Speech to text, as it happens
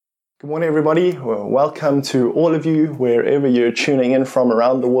Good morning, everybody. Well, welcome to all of you, wherever you're tuning in from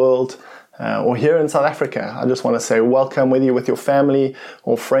around the world or here in South Africa. I just want to say welcome, whether you're with your family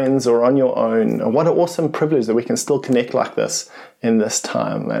or friends or on your own. What an awesome privilege that we can still connect like this in this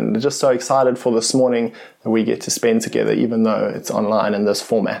time. And just so excited for this morning that we get to spend together, even though it's online in this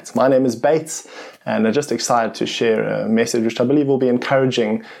format. My name is Bates, and I'm just excited to share a message which I believe will be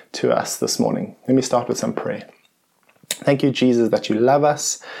encouraging to us this morning. Let me start with some prayer. Thank you, Jesus, that you love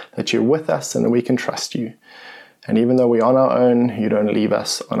us, that you're with us, and that we can trust you. And even though we're on our own, you don't leave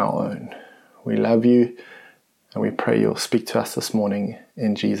us on our own. We love you, and we pray you'll speak to us this morning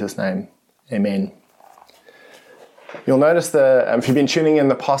in Jesus' name. Amen. You'll notice that if you've been tuning in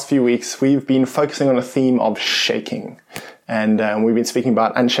the past few weeks, we've been focusing on a theme of shaking. And we've been speaking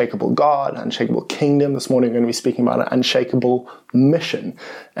about unshakable God, unshakable kingdom. This morning we're going to be speaking about an unshakable mission.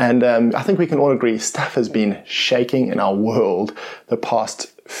 And I think we can all agree stuff has been shaking in our world the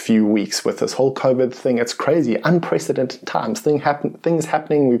past few weeks with this whole COVID thing. It's crazy, unprecedented times. Things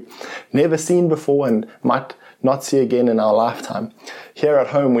happening we've never seen before and might not see again in our lifetime. Here at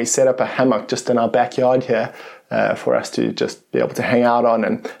home, we set up a hammock just in our backyard here for us to just be able to hang out on.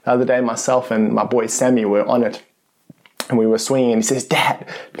 And the other day, myself and my boy Sammy were on it. And we were swinging, and he says, "Dad,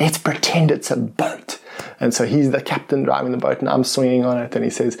 let's pretend it's a boat." And so he's the captain driving the boat, and I'm swinging on it. And he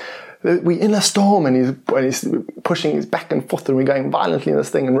says, "We're in a storm," and he's pushing his back and forth, and we're going violently in this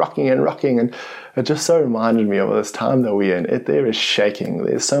thing and rocking. And it just so reminded me of this time that we're in. There is shaking.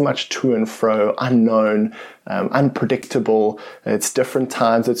 There's so much to and fro, unknown, unpredictable. It's different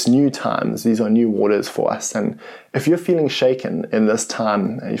times. It's new times. These are new waters for us. And if you're feeling shaken in this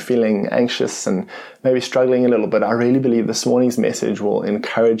time, and you're feeling anxious and maybe struggling a little bit, I really believe this morning's message will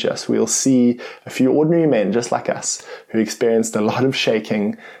encourage us. We'll see a few ordinary men just like us who experienced a lot of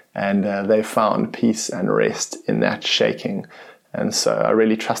shaking, and they found peace and rest in that shaking. And so I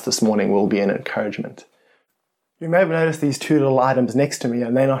really trust this morning will be an encouragement. You may have noticed these two little items next to me,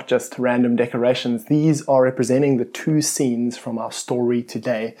 and they're not just random decorations. These are representing the two scenes from our story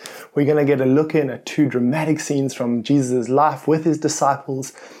today. We're going to get a look in at two dramatic scenes from Jesus' life with his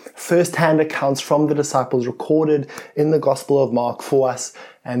disciples, first-hand accounts from the disciples recorded in the Gospel of Mark for us.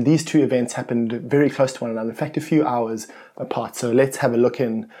 And these two events happened very close to one another, in fact, a few hours apart. So let's have a look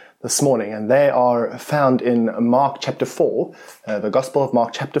in this morning. And they are found in Mark chapter 4, the Gospel of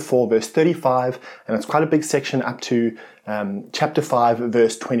Mark chapter 4, verse 35. And it's quite a big section up to chapter 5,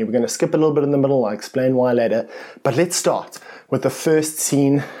 verse 20. We're going to skip a little bit in the middle. I'll explain why later. But let's start with the first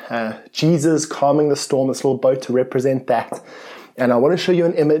scene, Jesus calming the storm, this little boat to represent that. And I want to show you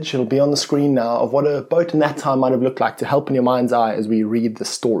an image, it'll be on the screen now, of what a boat in that time might have looked like to help in your mind's eye as we read the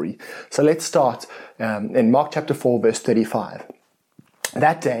story. So let's start in Mark chapter 4, verse 35.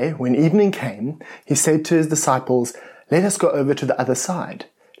 That day, when evening came, he said to his disciples, "Let us go over to the other side."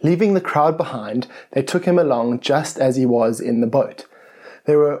 Leaving the crowd behind, they took him along just as he was in the boat.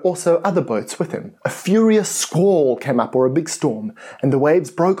 There were also other boats with him. A furious squall came up, or a big storm, and the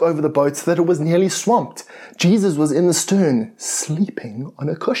waves broke over the boat so that it was nearly swamped. Jesus was in the stern, sleeping on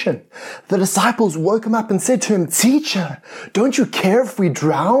a cushion. The disciples woke him up and said to him, "Teacher, don't you care if we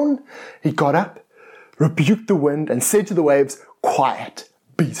drown?" He got up, rebuked the wind, and said to the waves, "Quiet,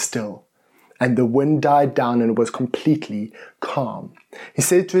 be still." And the wind died down and it was completely calm. He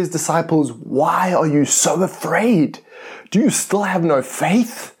said to his disciples, "Why are you so afraid? Do you still have no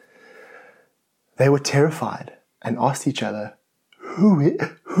faith?" They were terrified and asked each other,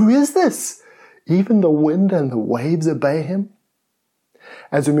 Who is this? Even the wind and the waves obey him?"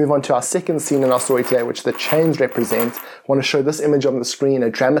 As we move on to our second scene in our story today, which the chains represent, I want to show this image on the screen, a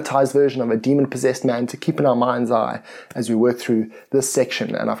dramatized version of a demon-possessed man to keep in our mind's eye as we work through this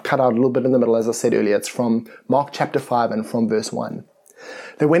section. And I've cut out a little bit in the middle, as I said earlier. It's from Mark chapter 5 and from verse 1.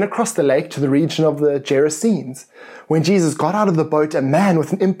 They went across the lake to the region of the Gerasenes. When Jesus got out of the boat, a man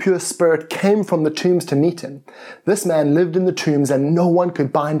with an impure spirit came from the tombs to meet him. This man lived in the tombs, and no one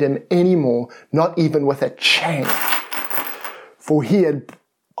could bind him anymore, not even with a chain. For he had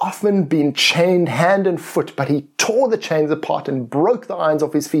often been chained hand and foot, but he tore the chains apart and broke the irons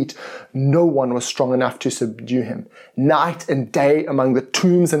off his feet. No one was strong enough to subdue him. Night and day among the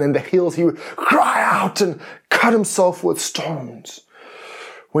tombs and in the hills, he would cry out and cut himself with stones.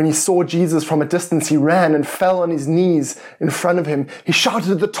 When he saw Jesus from a distance, he ran and fell on his knees in front of him. He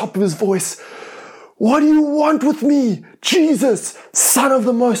shouted at the top of his voice, "What do you want with me, Jesus, Son of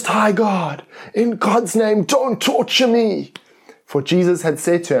the Most High God? In God's name, don't torture me." For Jesus had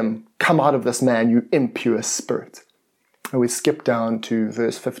said to him, "Come out of this man, you impure spirit." And we skip down to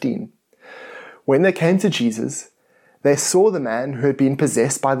verse 15. When they came to Jesus, they saw the man who had been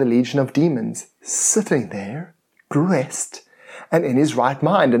possessed by the legion of demons sitting there, dressed, and in his right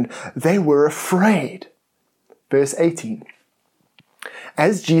mind, and they were afraid. Verse 18.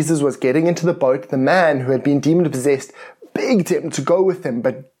 As Jesus was getting into the boat, the man who had been demon-possessed begged him to go with him,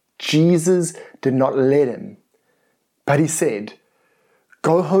 but Jesus did not let him. But he said,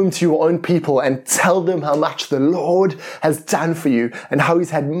 "Go home to your own people and tell them how much the Lord has done for you and how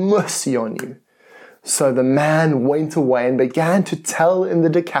he's had mercy on you." So the man went away and began to tell in the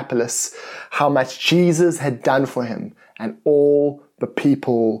Decapolis how much Jesus had done for him, and all the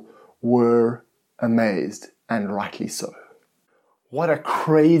people were amazed, and rightly so. What a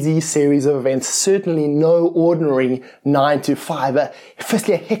crazy series of events. Certainly no ordinary 9 to 5.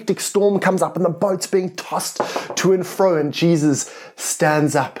 Firstly, a hectic storm comes up and the boat's being tossed to and fro, and Jesus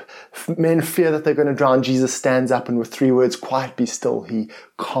stands up. Men fear that they're going to drown. Jesus stands up and with 3 words, "Quiet, be still," he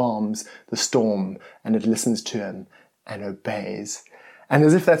calms the storm and it listens to him and obeys. And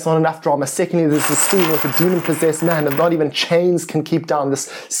as if that's not enough drama, secondly, there's the scene with a demon-possessed man that not even chains can keep down.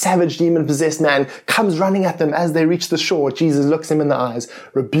 This savage demon-possessed man comes running at them as they reach the shore. Jesus looks him in the eyes,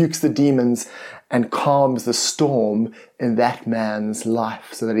 rebukes the demons, and calms the storm in that man's life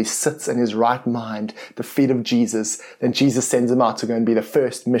so that he sits in his right mind at the feet of Jesus. Then Jesus sends him out to go and be the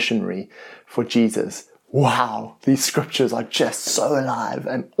first missionary for Jesus. Wow, these scriptures are just so alive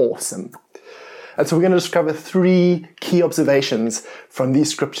and awesome. And so we're going to discover 3 key observations from these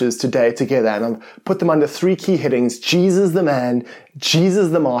scriptures today together. And I've put them under 3 key headings: Jesus the man,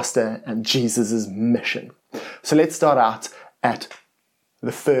 Jesus the master, and Jesus' mission. So let's start out at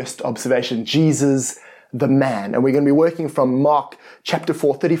the first observation, Jesus the man. And we're going to be working from Mark chapter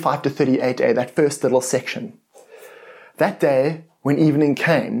 4, 35 to 38a, that first little section. That day, when evening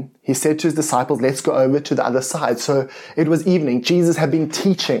came, he said to his disciples, "Let's go over to the other side." So it was evening. Jesus had been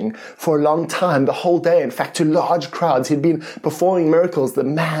teaching for a long time, the whole day, in fact, to large crowds. He'd been performing miracles. The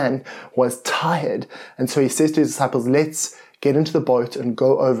man was tired. And so he says to his disciples, "Let's get into the boat and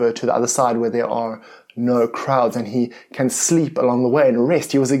go over to the other side where there are no crowds, and he can sleep along the way and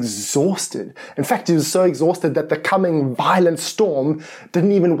rest." He was exhausted. In fact, he was so exhausted that the coming violent storm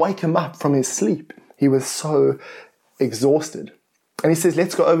didn't even wake him up from his sleep. He was so exhausted. And he says,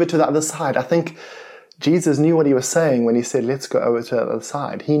 "Let's go over to the other side." I think Jesus knew what he was saying when he said, "Let's go over to the other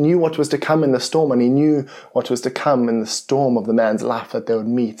side." He knew what was to come in the storm, and he knew what was to come in the storm of the man's life that they would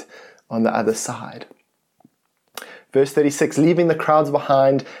meet on the other side. Verse 36, leaving the crowds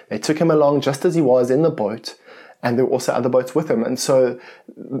behind, they took him along just as he was in the boat, and there were also other boats with him. And so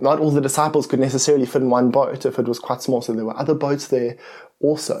not all the disciples could necessarily fit in one boat if it was quite small, so there were other boats there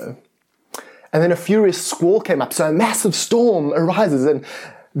also. And then a furious squall came up, so a massive storm arises, and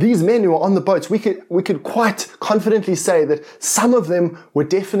these men who were on the boats, we could quite confidently say that some of them were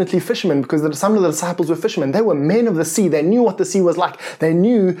definitely fishermen, because some of the disciples were fishermen. They were men of the sea. They knew what the sea was like. They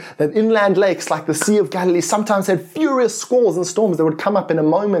knew that inland lakes like the Sea of Galilee sometimes had furious squalls and storms that would come up in a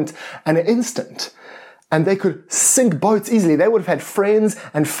moment and an instant. And they could sink boats easily. They would have had friends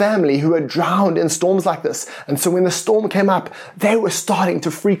and family who had drowned in storms like this. And so when the storm came up, they were starting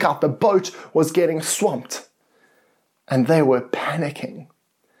to freak out. The boat was getting swamped. And they were panicking.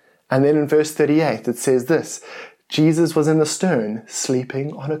 And then in verse 38, it says this: Jesus was in the stern,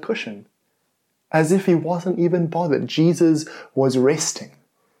 sleeping on a cushion. As if he wasn't even bothered. Jesus was resting.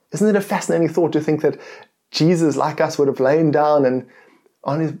 Isn't it a fascinating thought to think that Jesus, like us, would have lain down and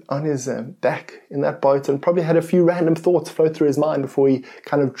on his back in that boat and probably had a few random thoughts flow through his mind before he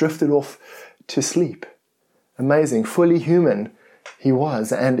kind of drifted off to sleep. Amazing. Fully human he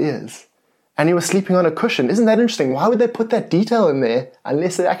was and is. And he was sleeping on a cushion. Isn't that interesting? Why would they put that detail in there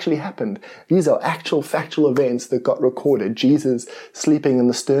unless it actually happened? These are actual factual events that got recorded. Jesus sleeping in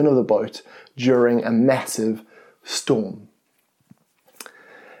the stern of the boat during a massive storm.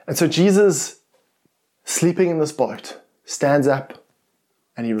 And so Jesus, sleeping in this boat, stands up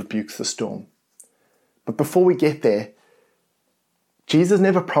and he rebukes the storm. But before we get there, Jesus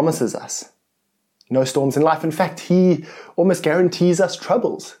never promises us no storms in life. In fact, he almost guarantees us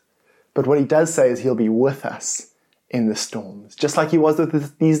troubles. But what he does say is he'll be with us in the storms. Just like he was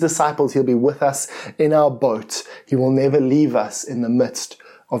with these disciples, he'll be with us in our boat. He will never leave us in the midst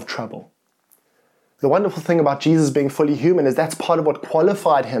of trouble. The wonderful thing about Jesus being fully human is that's part of what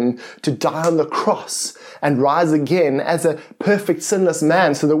qualified him to die on the cross and rise again as a perfect sinless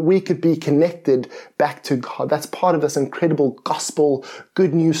man so that we could be connected back to God. That's part of this incredible gospel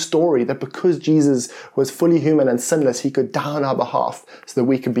good news story, that because Jesus was fully human and sinless, he could die on our behalf so that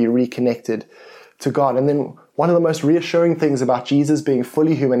we could be reconnected to God. And then one of the most reassuring things about Jesus being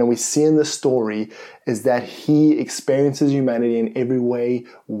fully human, and we see in this story, is that he experiences humanity in every way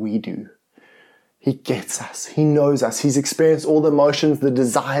we do. He gets us. He knows us. He's experienced all the emotions, the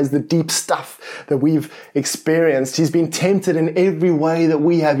desires, the deep stuff that we've experienced. He's been tempted in every way that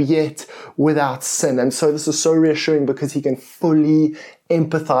we have, yet without sin. And so this is so reassuring because he can fully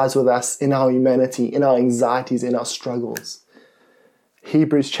empathize with us in our humanity, in our anxieties, in our struggles.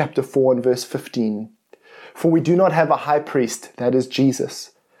 Hebrews chapter 4 and verse 15. For we do not have a high priest, that is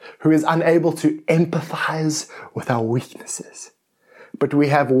Jesus, who is unable to empathize with our weaknesses. But we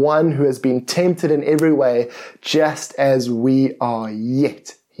have one who has been tempted in every way, just as we are,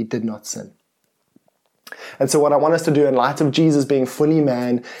 yet he did not sin. And so what I want us to do in light of Jesus being fully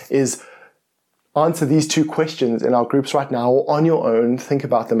man is answer these two questions in our groups right now, or on your own. Think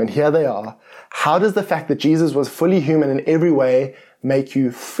about them, and here they are. How does the fact that Jesus was fully human in every way make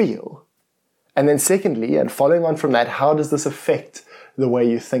you feel? And then secondly, and following on from that, how does this affect the way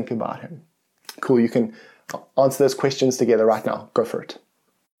you think about him? Cool, you can answer those questions together right now. Go for it.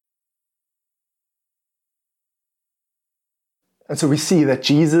 And so we see that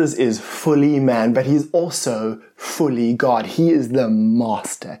Jesus is fully man, but he's also fully God. He is the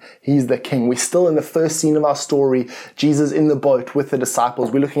master. He's the king. We're still in the first scene of our story, Jesus in the boat with the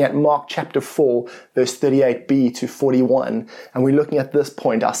disciples. We're looking at Mark chapter 4, verse 38b to 41. And we're looking at this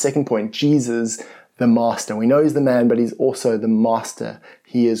point, our second point, Jesus, the master. We know he's the man, but he's also the master.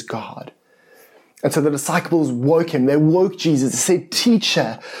 He is God. And so the disciples woke him. They woke Jesus. They said,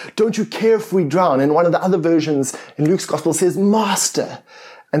 Teacher, don't you care if we drown? And one of the other versions in Luke's gospel says, Master.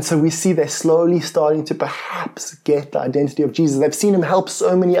 And so we see they're slowly starting to perhaps get the identity of Jesus. They've seen him help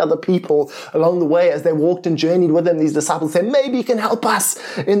so many other people along the way as they walked and journeyed with him. These disciples say, maybe he can help us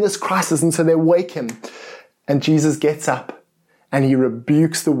in this crisis. And so they wake him. And Jesus gets up and he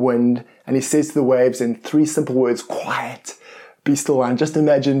rebukes the wind and he says to the waves in 3 simple words, quiet. Be still. And just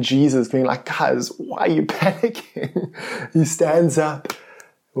imagine Jesus being like, guys, why are you panicking? He stands up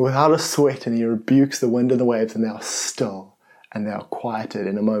without a sweat and he rebukes the wind and the waves, and they are still and they are quieted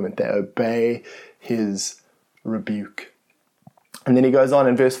in a moment. They obey his rebuke. And then he goes on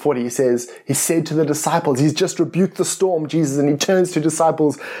in verse 40, he says, he said to the disciples, he's just rebuked the storm, Jesus, and he turns to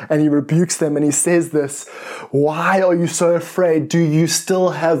disciples and he rebukes them and he says this, why are you so afraid? Do you still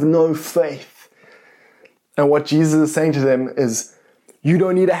have no faith? And what Jesus is saying to them is, you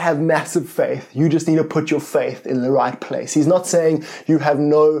don't need to have massive faith. You just need to put your faith in the right place. He's not saying you have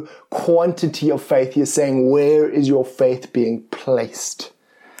no quantity of faith. He's saying, where is your faith being placed?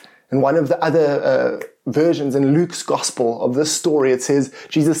 And one of the other versions in Luke's gospel of this story, it says,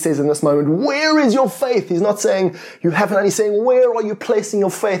 Jesus says in this moment, where is your faith? He's not saying you haven't, and he's saying, where are you placing your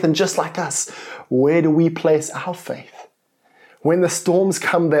faith? And just like us, where do we place our faith? When the storms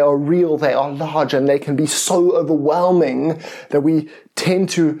come, they are real, they are large, and they can be so overwhelming that we tend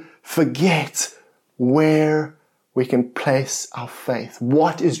to forget where we can place our faith.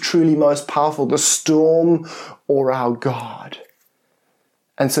 What is truly most powerful, the storm or our God?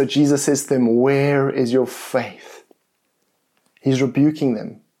 And so Jesus says to them, where is your faith? He's rebuking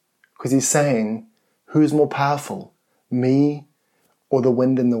them because he's saying, who's more powerful, me or the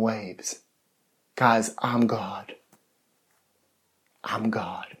wind and the waves? Guys, I'm God. I'm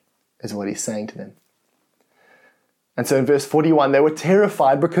God, is what he's saying to them. And so in verse 41, they were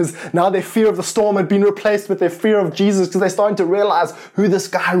terrified because now their fear of the storm had been replaced with their fear of Jesus, because they're starting to realize who this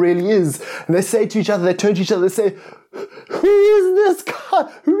guy really is. And they say to each other, they turn to each other, they say, who is this God?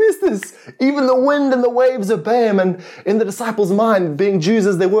 Who is this? Even the wind and the waves obey him. And in the disciples' mind, being Jews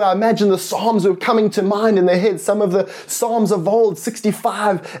as they were, I imagine the Psalms were coming to mind in their heads. Some of the Psalms of old,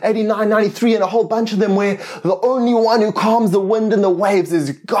 65, 89, 93, and a whole bunch of them where the only one who calms the wind and the waves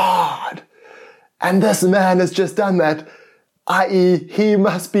is God. And this man has just done that, i.e., he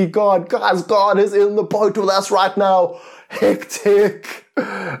must be God. Guys, God is in the boat with us right now. Hectic.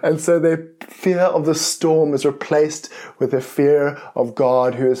 And so their fear of the storm is replaced with the fear of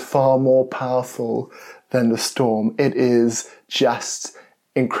God, who is far more powerful than the storm. It is just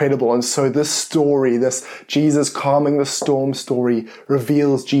incredible. And so this story, this Jesus calming the storm story,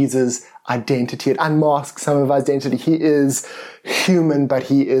 reveals Jesus' identity. It unmasks some of his identity. He is human, but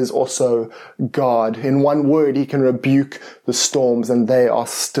he is also God. In one word, he can rebuke the storms and they are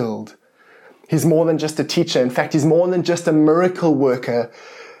stilled. He's more than just a teacher. In fact, he's more than just a miracle worker.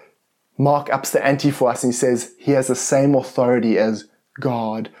 Mark ups the ante for us and he says he has the same authority as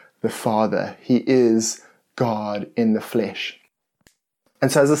God the Father. He is God in the flesh.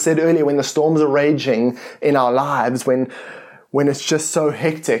 And so as I said earlier, when the storms are raging in our lives, when it's just so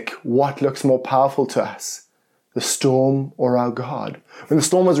hectic, what looks more powerful to us? The storm or our God? When the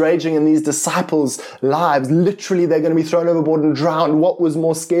storm was raging in these disciples' lives, literally they're going to be thrown overboard and drowned. What was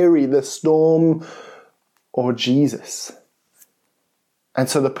more scary, the storm or Jesus? And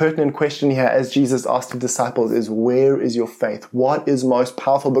so the pertinent question here, as Jesus asked the disciples, is where is your faith? What is most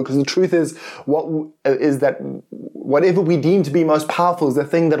powerful? Because the truth is that whatever we deem to be most powerful is the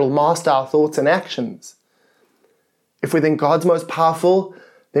thing that will master our thoughts and actions. If we think God's most powerful,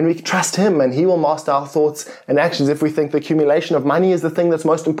 then we can trust Him and He will master our thoughts and actions. If we think the accumulation of money is the thing that's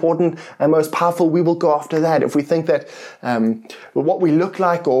most important and most powerful, we will go after that. If we think that what we look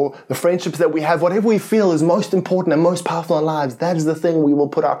like or the friendships that we have, whatever we feel is most important and most powerful in our lives, that is the thing we will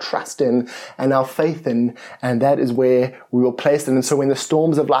put our trust in and our faith in, and that is where we will place it. And so when the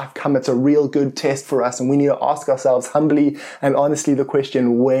storms of life come, it's a real good test for us, and we need to ask ourselves humbly and honestly the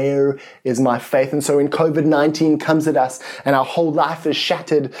question, where is my faith? And so when COVID-19 comes at us and our whole life is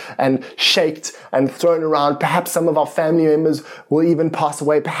shattered and shaked and thrown around, perhaps some of our family members will even pass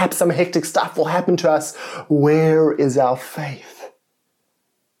away, perhaps some hectic stuff will happen to us, where is our faith?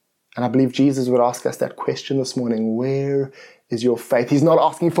 And I believe Jesus would ask us that question this morning, where is your faith? He's not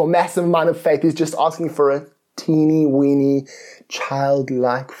asking for a massive amount of faith, He's just asking for a teeny weeny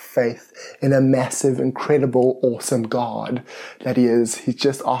childlike faith in a massive, incredible, awesome God that He is. He's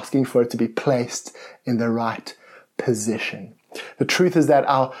just asking for it to be placed in the right position. The truth is that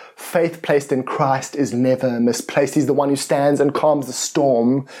our faith placed in Christ is never misplaced. He's the one who stands and calms the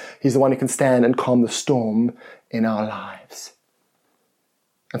storm. He's the one who can stand and calm the storm in our lives.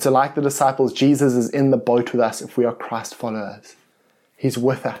 And so like the disciples, Jesus is in the boat with us if we are Christ followers. He's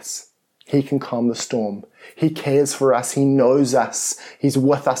with us. He can calm the storm. He cares for us. He knows us. He's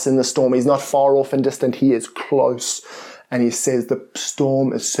with us in the storm. He's not far off and distant. He is close. And He says the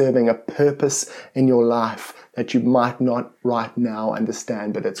storm is serving a purpose in your life that you might not right now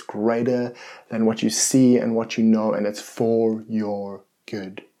understand, but it's greater than what you see and what you know, and it's for your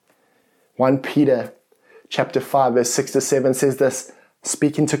good. 1 Peter chapter 5, verse 6 to 7 says this,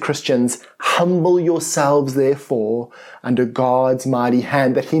 speaking to Christians, humble yourselves therefore under God's mighty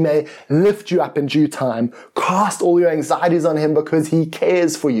hand, that He may lift you up in due time. Cast all your anxieties on Him because He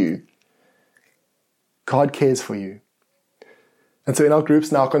cares for you. God cares for you. And so in our groups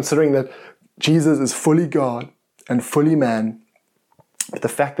now, considering that Jesus is fully God and fully man, but the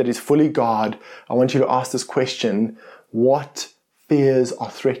fact that He's fully God, I want you to ask this question, what fears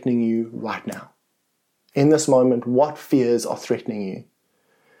are threatening you right now? In this moment, what fears are threatening you?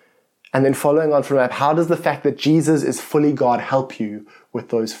 And then following on from that, how does the fact that Jesus is fully God help you with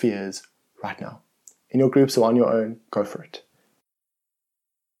those fears right now? In your groups or on your own, go for it.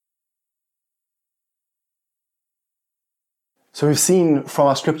 So we've seen from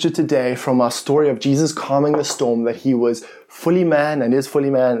our scripture today, from our story of Jesus calming the storm, that He was fully man and is fully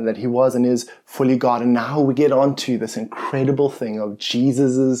man, and that He was and is fully God. And now we get on to this incredible thing of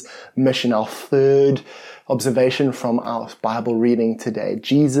Jesus' mission, our third observation from our Bible reading today.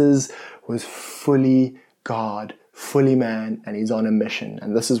 Jesus was fully God, fully man, and He's on a mission.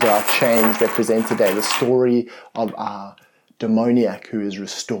 And this is where our chains represent today, the story of our demoniac who is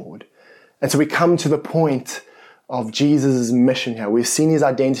restored. And so we come to the point of Jesus' mission here. We've seen His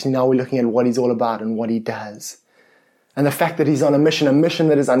identity, now we're looking at what He's all about and what He does. And the fact that He's on a mission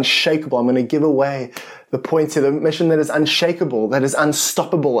that is unshakable. I'm going to give away the points here. The mission that is unshakable, that is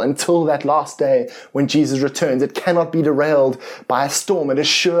unstoppable until that last day when Jesus returns. It cannot be derailed by a storm. It is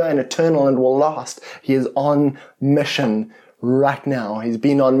sure and eternal and will last. He is on mission right now. He's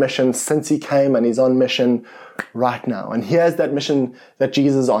been on mission since He came, and He's on mission right now. And here's that mission that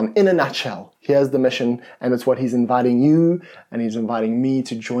Jesus is on in a nutshell. Here's the mission, and it's what He's inviting you and He's inviting me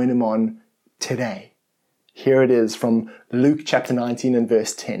to join Him on today. Here it is from Luke chapter 19 and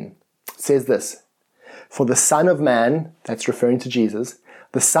verse 10. It says this, for the Son of Man, that's referring to Jesus,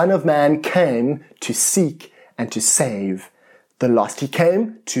 the Son of Man came to seek and to save the lost. He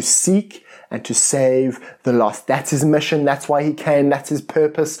came to seek and to save the lost. That's His mission. That's why He came. That's His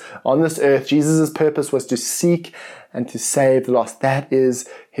purpose on this earth. Jesus' purpose was to seek and to save the lost. That is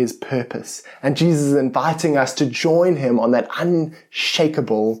His purpose. And Jesus is inviting us to join Him on that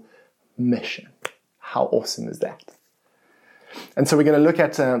unshakable mission. How awesome is that? And so we're going to look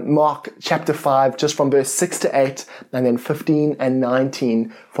at Mark chapter 5, just from verse 6 to 8, and then 15 and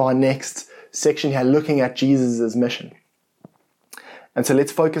 19 for our next section here, looking at Jesus' mission. And so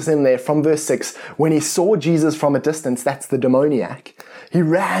let's focus in there from verse 6. When He saw Jesus from a distance, that's the demoniac, He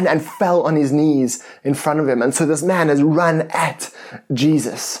ran and fell on His knees in front of Him. And so this man has run at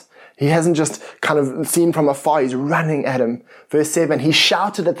Jesus. He hasn't just kind of seen from afar, He's running at Him. Verse 7, He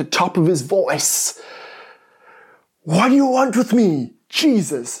shouted at the top of His voice, what do you want with me,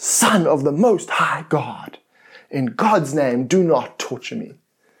 Jesus, Son of the Most High God? In God's name, do not torture me.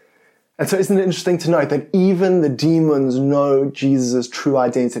 And so isn't it interesting to note that even the demons know Jesus' true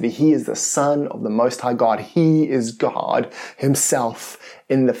identity? He is the Son of the Most High God. He is God himself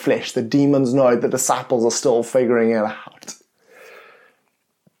in the flesh. The demons know, the disciples are still figuring it out.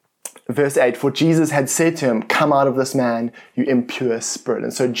 Verse 8, for Jesus had said to him, come out of this man, you impure spirit.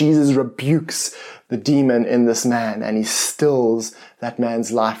 And so Jesus rebukes the demon in this man and he stills that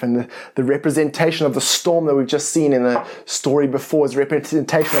man's life. And the representation of the storm that we've just seen in the story before is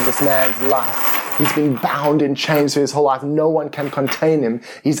representation of this man's life. He's been bound in chains for his whole life. No one can contain him.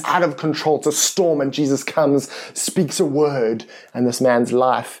 He's out of control. It's a storm, and Jesus comes, speaks a word, and this man's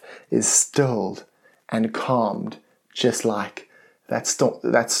life is stilled and calmed, just like that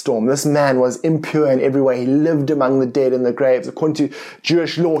storm. This man was impure in every way. He lived among the dead in the graves. According to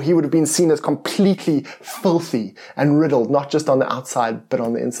Jewish law, he would have been seen as completely filthy and riddled, not just on the outside, but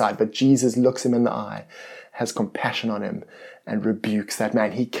on the inside. But Jesus looks him in the eye, has compassion on him, and rebukes that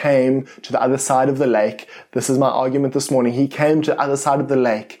man. He came to the other side of the lake. This is my argument this morning. He came to the other side of the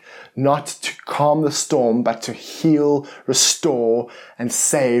lake, not to calm the storm, but to heal, restore, and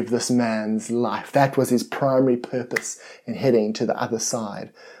save this man's life. That was his primary purpose in heading to the other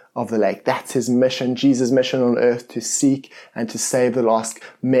side of the lake. That's his mission, Jesus' mission on earth, to seek and to save the lost,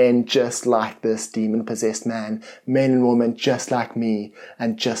 men just like this demon-possessed man, men and women just like me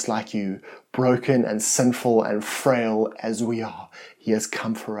and just like you, broken and sinful and frail as we are. He has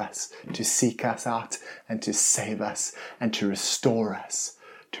come for us to seek us out and to save us and to restore us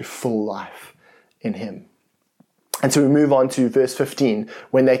to full life in him. And so we move on to verse 15.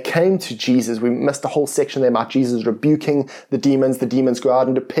 When they came to Jesus, we missed the whole section there about Jesus rebuking the demons. The demons go out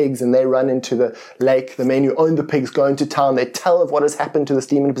into pigs and they run into the lake. The men who own the pigs go into town. They tell of what has happened to this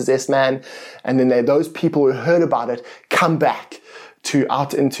demon-possessed man. And then those people who heard about it come back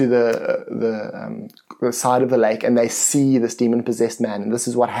out into the side of the lake, and they see this demon-possessed man. And this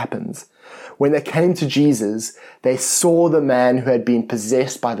is what happens. When they came to Jesus, they saw the man who had been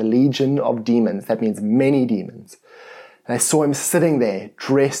possessed by the legion of demons. That means many demons. They saw him sitting there,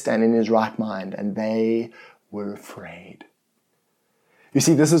 dressed and in his right mind, and they were afraid. You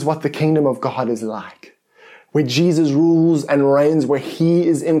see, this is what the kingdom of God is like. Where Jesus rules and reigns, where he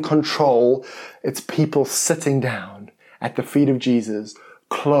is in control, it's people sitting down at the feet of Jesus,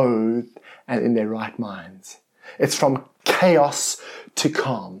 clothed and in their right minds. It's from chaos to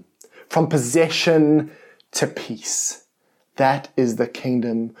calm, from possession to peace. That is the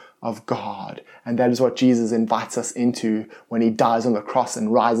kingdom of God. And that is what Jesus invites us into when he dies on the cross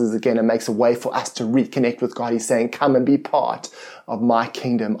and rises again and makes a way for us to reconnect with God. He's saying, come and be part of my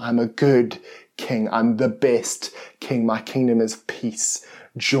kingdom. I'm a good king. I'm the best king. My kingdom is peace,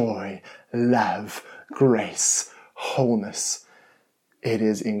 joy, love, grace, wholeness. It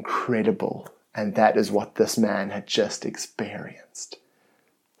is incredible. And that is what this man had just experienced.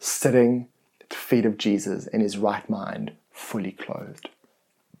 Sitting at the feet of Jesus in his right mind, fully clothed.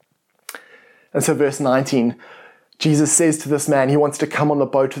 And so verse 19, Jesus says to this man, he wants to come on the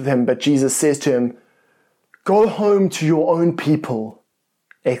boat with him, but Jesus says to him, go home to your own people,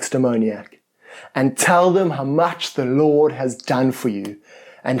 ex-demoniac, and tell them how much the Lord has done for you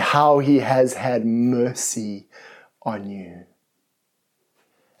and how he has had mercy on you.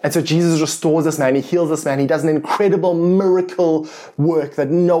 And so Jesus restores this man, he heals this man, he does an incredible miracle work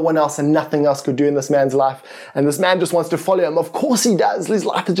that no one else and nothing else could do in this man's life. And this man just wants to follow him. Of course he does. His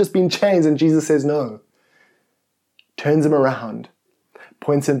life has just been changed. And Jesus says no. Turns him around,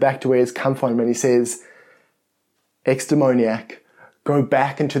 points him back to where he's come from, and he says, ex-demoniac, go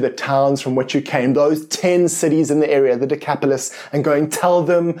back into the towns from which you came, those 10 cities in the area, the Decapolis, and go and tell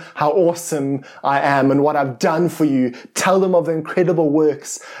them how awesome I am and what I've done for you. Tell them of the incredible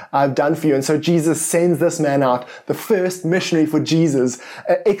works I've done for you. And so Jesus sends this man out, the first missionary for Jesus,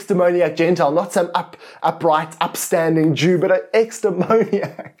 an ex-demoniac Gentile, not some upright, upstanding Jew, but an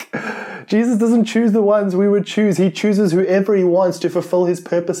ex-demoniac. Jesus doesn't choose the ones we would choose. He chooses whoever he wants to fulfill his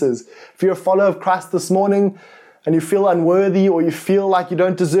purposes. If you're a follower of Christ this morning, and you feel unworthy or you feel like you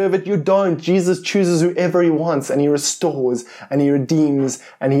don't deserve it, you don't. Jesus chooses whoever he wants, and he restores and he redeems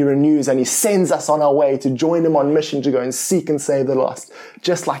and he renews, and he sends us on our way to join him on mission to go and seek and save the lost,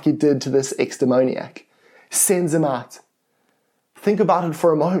 just like he did to this ex-demoniac. He sends him out. Think about it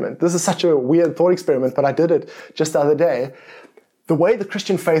for a moment. This is such a weird thought experiment, but I did it just the other day. The way the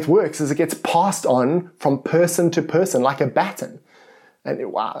Christian faith works is it gets passed on from person to person like a baton.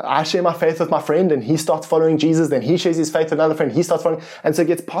 And I share my faith with my friend and he starts following Jesus. Then he shares his faith with another friend. He starts following. And so it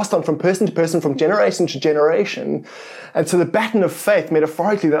gets passed on from person to person, from generation to generation. And so the baton of faith,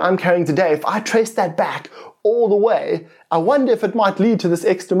 metaphorically, that I'm carrying today, if I trace that back all the way, I wonder if it might lead to this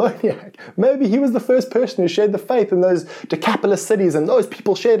ex-demoniac. Maybe he was the first person who shared the faith in those Decapolis cities, and those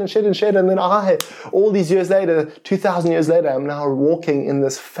people shared and shared and shared, and then I, all these years later, 2,000 years later, I'm now walking in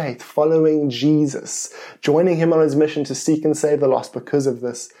this faith, following Jesus, joining him on his mission to seek and save the lost because of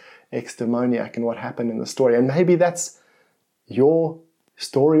this ex-demoniac and what happened in the story. And maybe that's your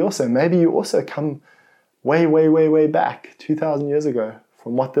story also. Maybe you also come way, way, way, way back, 2,000 years ago,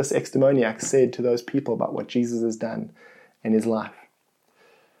 from what this ex-demoniac said to those people about what Jesus has done in his life.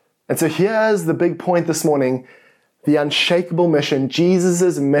 And so here's the big point this morning, the unshakable mission,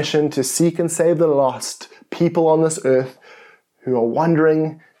 Jesus' mission to seek and save the lost people on this earth who are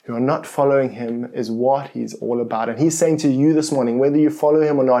wandering, who are not following him, is what he's all about. And he's saying to you this morning, whether you follow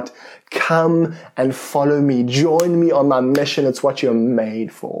him or not, come and follow me. Join me on my mission. It's what you're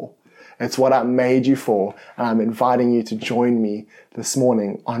made for. It's what I made you for. And I'm inviting you to join me this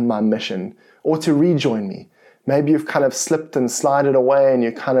morning on my mission, or to rejoin me. Maybe you've kind of slipped and slided away and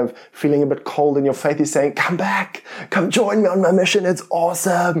you're kind of feeling a bit cold in your faith. He's saying, come back, come join me on my mission. It's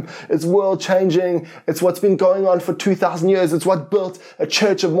awesome. It's world changing. It's what's been going on for 2,000 years. It's what built a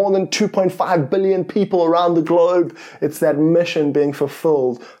church of more than 2.5 billion people around the globe. It's that mission being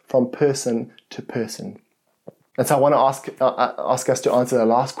fulfilled from person to person. And so I want to ask us to answer the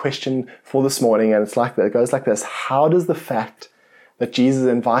last question for this morning. And it goes like this. How does the fact that Jesus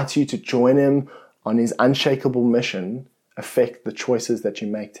invites you to join him on his unshakable mission affect the choices that you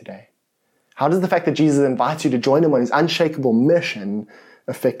make today? How does the fact that Jesus invites you to join him on his unshakable mission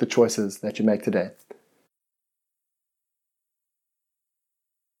affect the choices that you make today?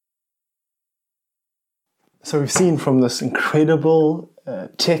 So we've seen from this incredible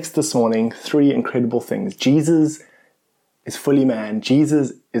text this morning, three incredible things. Jesus is fully man,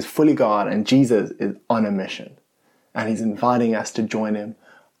 Jesus is fully God, and Jesus is on a mission. And he's inviting us to join him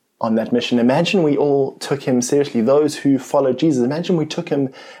on that mission. Imagine we all took him seriously, those who follow Jesus. Imagine we took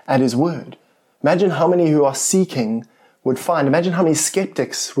him at his word. Imagine how many who are seeking would find. Imagine how many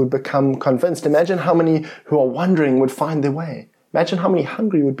skeptics would become convinced. Imagine how many who are wondering would find their way. Imagine how many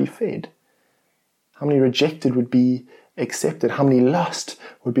hungry would be fed. How many rejected would be accepted. How many lost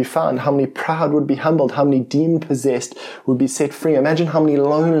would be found. How many proud would be humbled. How many demon-possessed would be set free. Imagine how many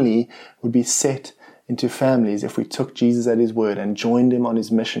lonely would be set into families if we took Jesus at his word and joined him on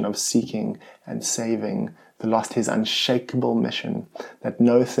his mission of seeking and saving the lost, his unshakable mission, that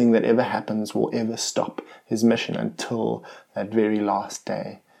no thing that ever happens will ever stop his mission until that very last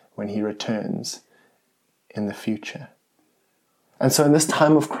day when he returns in the future. And so in this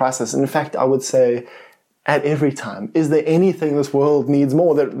time of crisis, and in fact, I would say at every time, is there anything this world needs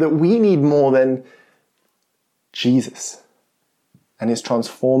more, that we need more than Jesus and his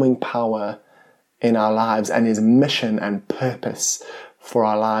transforming power in our lives and his mission and purpose for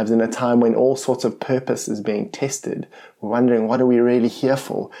our lives in a time when all sorts of purpose is being tested? We're wondering, what are we really here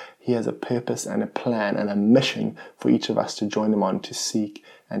for? He has a purpose and a plan and a mission for each of us to join him on, to seek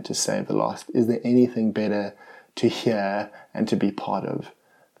and to save the lost. Is there anything better to hear and to be part of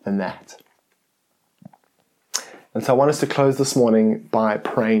than that? And so I want us to close this morning by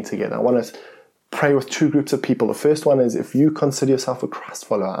praying together. I want us to pray with two groups of people. The first one is, if you consider yourself a Christ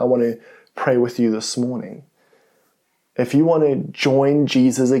follower, I want to pray with you this morning. If you want to join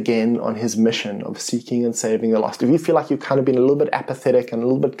Jesus again on his mission of seeking and saving the lost, if you feel like you've kind of been a little bit apathetic and a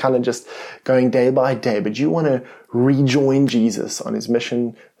little bit kind of just going day by day, but you want to rejoin Jesus on his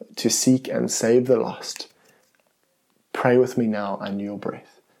mission to seek and save the lost, pray with me now under your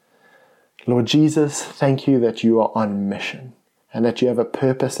breath. Lord Jesus, thank you that you are on mission and that you have a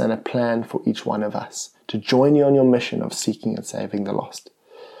purpose and a plan for each one of us to join you on your mission of seeking and saving the lost.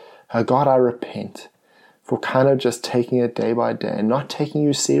 God, I repent for kind of just taking it day by day and not taking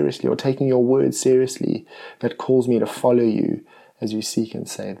you seriously or taking your word seriously that calls me to follow you as you seek and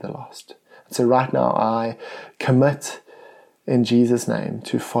save the lost. So right now I commit in Jesus' name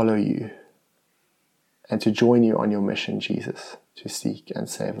to follow you and to join you on your mission, Jesus, to seek and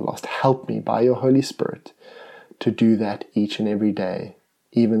save the lost. Help me by your Holy Spirit to do that each and every day,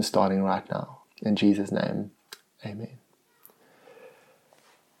 even starting right now. In Jesus' name, amen.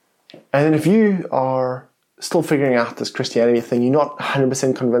 And then if you are still figuring out this Christianity thing, you're not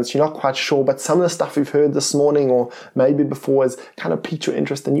 100% convinced, you're not quite sure, but some of the stuff you've heard this morning or maybe before has kind of piqued your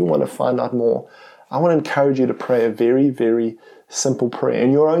interest and you want to find out more, I want to encourage you to pray a very, very simple prayer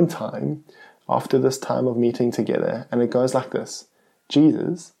in your own time after this time of meeting together. And it goes like this: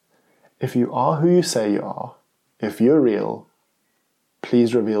 Jesus, if you are who you say you are, if you're real,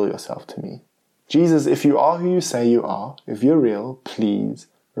 please reveal yourself to me. Jesus, if you are who you say you are, if you're real, please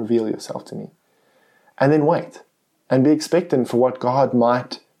reveal yourself to me. And then wait and be expectant for what God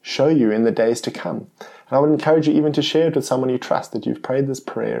might show you in the days to come. And I would encourage you even to share it with someone you trust, that you've prayed this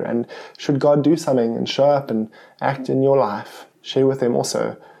prayer. And should God do something and show up and act in your life, share with them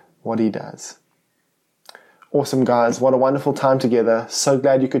also what He does. Awesome, guys. What a wonderful time together. So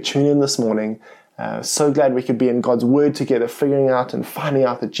glad you could tune in this morning. So glad we could be in God's Word together, figuring out and finding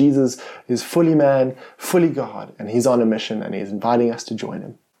out that Jesus is fully man, fully God, and He's on a mission and He's inviting us to join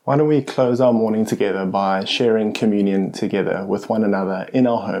Him. Why don't we close our morning together by sharing communion together with one another in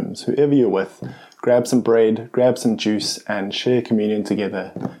our homes. Whoever you're with, grab some bread, grab some juice, and share communion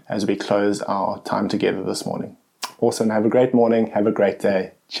together as we close our time together this morning. Awesome. Have a great morning. Have a great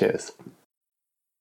day. Cheers.